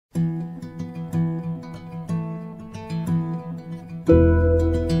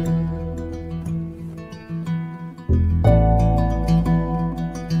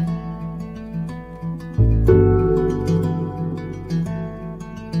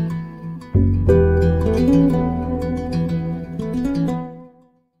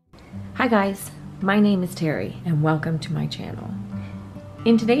guys, my name is Terry and welcome to my channel.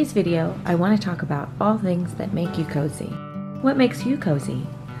 In today's video, I want to talk about all things that make you cozy. What makes you cozy?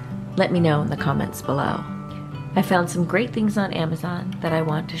 Let me know in the comments below. I found some great things on Amazon that I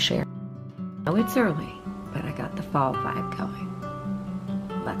want to share. Oh, it's early, but I got the fall vibe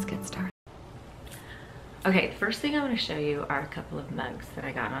going. Let's get started. Okay, the first thing I want to show you are a couple of mugs that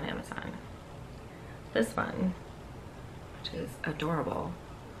I got on Amazon. This one, which is adorable.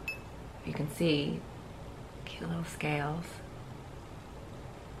 You can see cute little scales.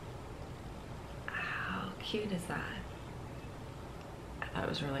 How cute is that? I thought it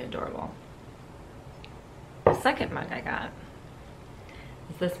was really adorable. The second mug I got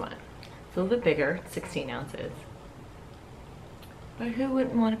is this one. It's a little bit bigger, 16 ounces. But who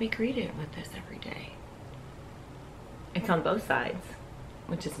wouldn't want to be greeted with this every day? It's on both sides,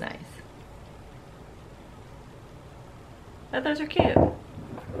 which is nice. But those are cute.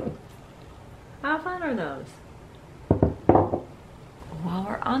 How fun are those? While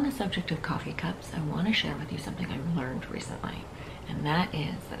we're on the subject of coffee cups, I want to share with you something I learned recently. And that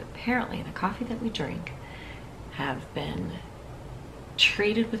is that apparently the coffee that we drink have been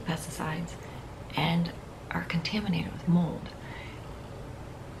treated with pesticides and are contaminated with mold.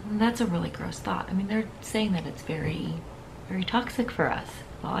 And that's a really gross thought. I mean, they're saying that it's very, very toxic for us.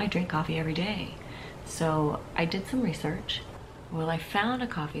 Well, I drink coffee every day. So I did some research. Well, I found a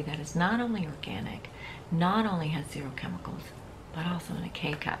coffee that is not only organic, not only has zero chemicals, but also in a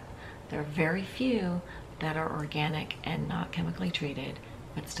K-cup. There are very few that are organic and not chemically treated,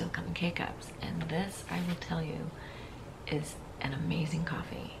 but still come in K-cups. And this, I will tell you, is an amazing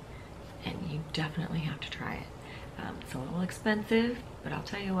coffee. And you definitely have to try it. It's a little expensive, but I'll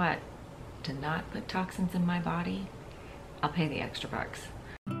tell you what, to not put toxins in my body, I'll pay the extra bucks.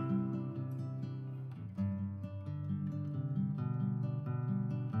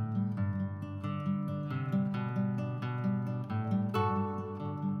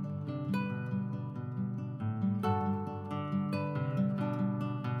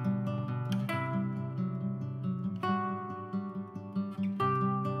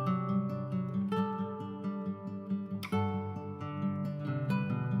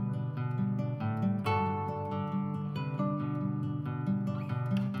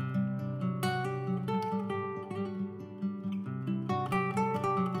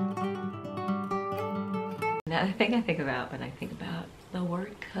 Another thing I think about when I think about the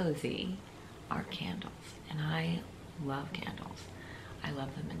word cozy are candles, and I love candles. I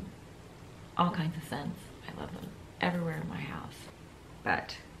love them in all kinds of scents. I love them everywhere in my house.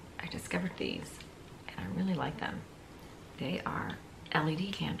 But I discovered these and I really like them. They are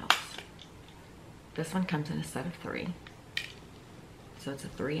LED candles. This one comes in a set of 3. So it's a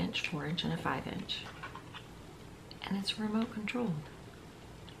 3-inch, 4-inch, and a 5-inch. And it's remote controlled.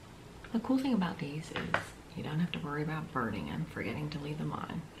 The cool thing about these is you don't have to worry about burning them, forgetting to leave them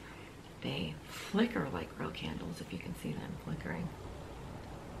on. They flicker like real candles, if you can see them flickering.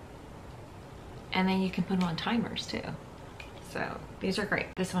 And then you can put them on timers too. So these are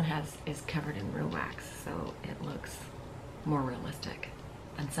great. This one is covered in real wax, so it looks more realistic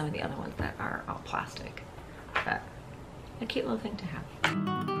than some of the other ones that are all plastic. But a cute little thing to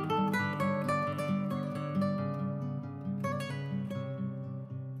have.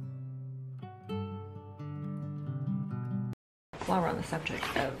 While we're on the subject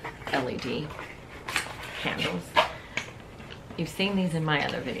of LED candles, you've seen these in my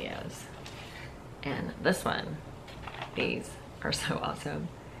other videos. And this one, these are so awesome.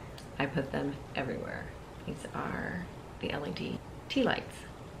 I put them everywhere. These are the LED tea lights.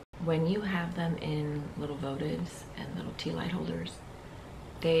 When you have them in little votives and little tea light holders,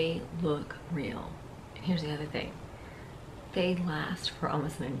 they look real. And here's the other thing. They last for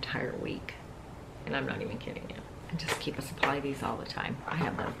almost an entire week. And I'm not even kidding you. And just keep a supply of these all the time. I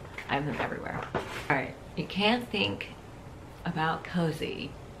have them everywhere. All right, you can't think about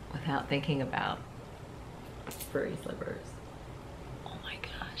cozy without thinking about furry slippers. Oh my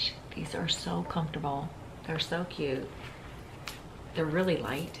gosh, these are so comfortable. They're so cute. They're really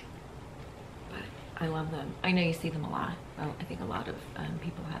light, but I love them. I know you see them a lot. Well, I think a lot of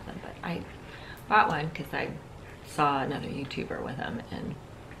people have them, but I bought one because I saw another YouTuber with them, and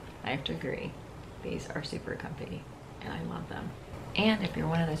I have to agree. These are super comfy and I love them. And if you're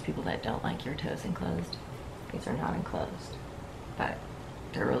one of those people that don't like your toes enclosed, these are not enclosed, but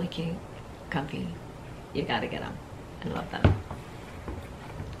they're really cute, comfy. You gotta get them. I love them.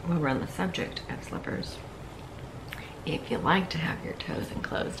 While we're on the subject of slippers, if you like to have your toes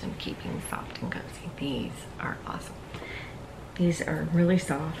enclosed and keeping soft and cozy, these are awesome. These are really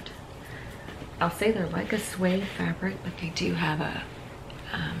soft. I'll say they're like a suede fabric, but they do have a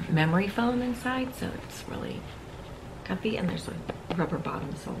memory foam inside, so it's really comfy, and there's a rubber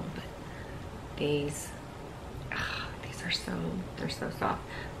bottom sole. But these are they're so soft.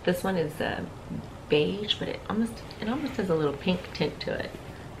 This one is beige, but it almost has a little pink tint to it.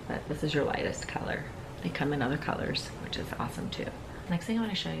 But this is your lightest color. They come in other colors, which is awesome too. Next thing I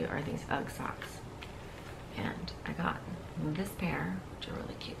want to show you are these UGG socks. And I got this pair, which are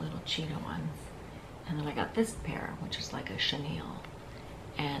really cute little cheetah ones. And then I got this pair, which is like a chenille.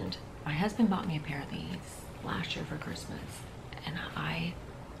 And my husband bought me a pair of these last year for Christmas, and I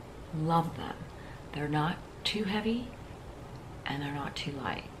love them. They're not too heavy and they're not too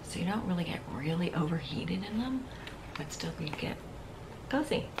light, so you don't really get really overheated in them, but still you get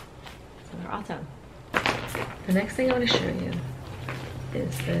cozy. So they're awesome. The next thing I want to show you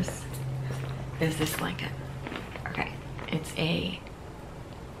is this blanket. Okay, it's a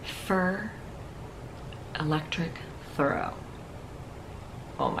fur electric throw.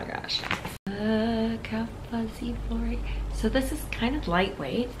 Oh my gosh. Look how fuzzy flory. So this is kind of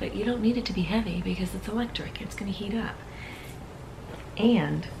lightweight, but you don't need it to be heavy because it's electric. It's gonna heat up.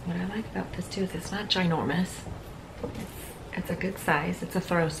 And what I like about this too is it's not ginormous. It's a good size. It's a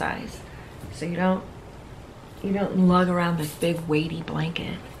throw size. So you don't lug around this big weighty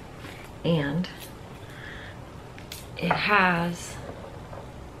blanket. And it has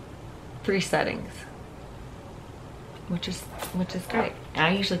 3 settings, which is great.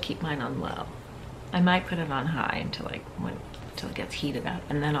 I usually keep mine on low. I might put it on high until it gets heated up,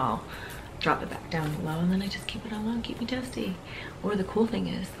 and then I'll drop it back down to low, and then I just keep it on low and keep me toasty. Or the cool thing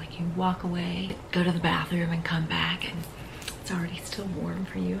is, like, you walk away, go to the bathroom, and come back, and it's already still warm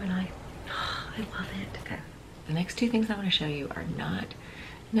for you, and I love it. Okay. The next 2 things I want to show you are not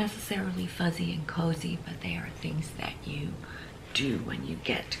necessarily fuzzy and cozy, but they are things that you do when you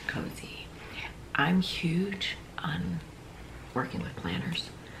get cozy. I'm huge on working with planners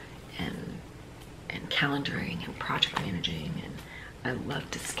and calendaring and project managing, and I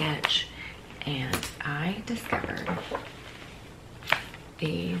love to sketch, and I discovered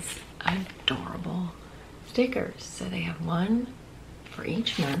these adorable stickers. So they have one for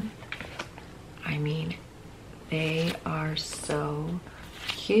each month. I mean, they are so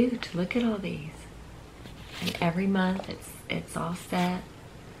cute. Look at all these. And every month it's all set,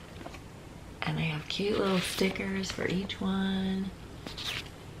 and they have cute little stickers for each one,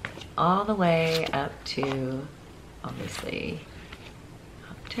 all the way up to obviously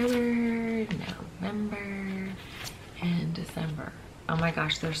October, November, and December. Oh my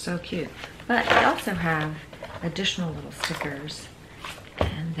gosh, they're so cute. But I also have additional little stickers,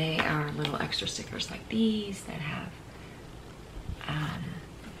 and they are little extra stickers like these that have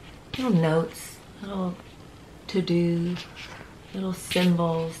little notes, little to-do, little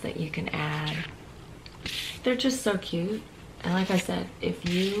symbols that you can add. They're just so cute. And like I said, if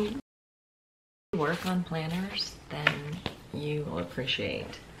you work on planners, then you will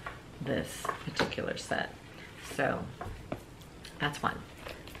appreciate this particular set. So that's one.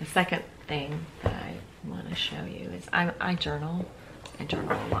 The second thing that I want to show you is I journal. I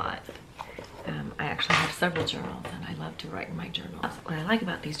journal a lot. I actually have several journals, and I love to write in my journals. What I like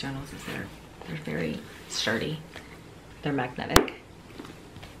about these journals is they're very sturdy. They're magnetic.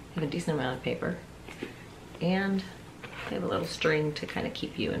 They have a decent amount of paper, and they have a little string to kind of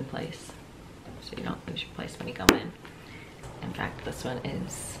keep you in place, so you don't lose your place when you go in. In fact, this one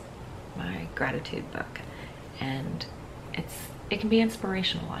is my gratitude book, and it can be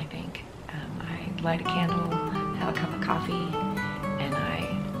inspirational, I think. I light a candle, have a cup of coffee, and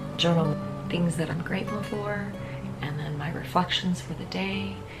I journal things that I'm grateful for, and then my reflections for the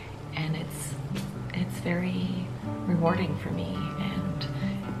day, and it's very rewarding for me, and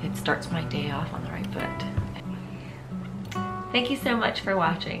it starts my day off on the right foot. Thank you so much for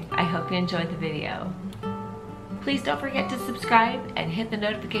watching. I hope you enjoyed the video. Please don't forget to subscribe and hit the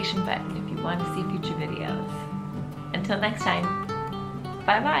notification button if you want to see future videos. Until next time,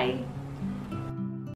 bye bye.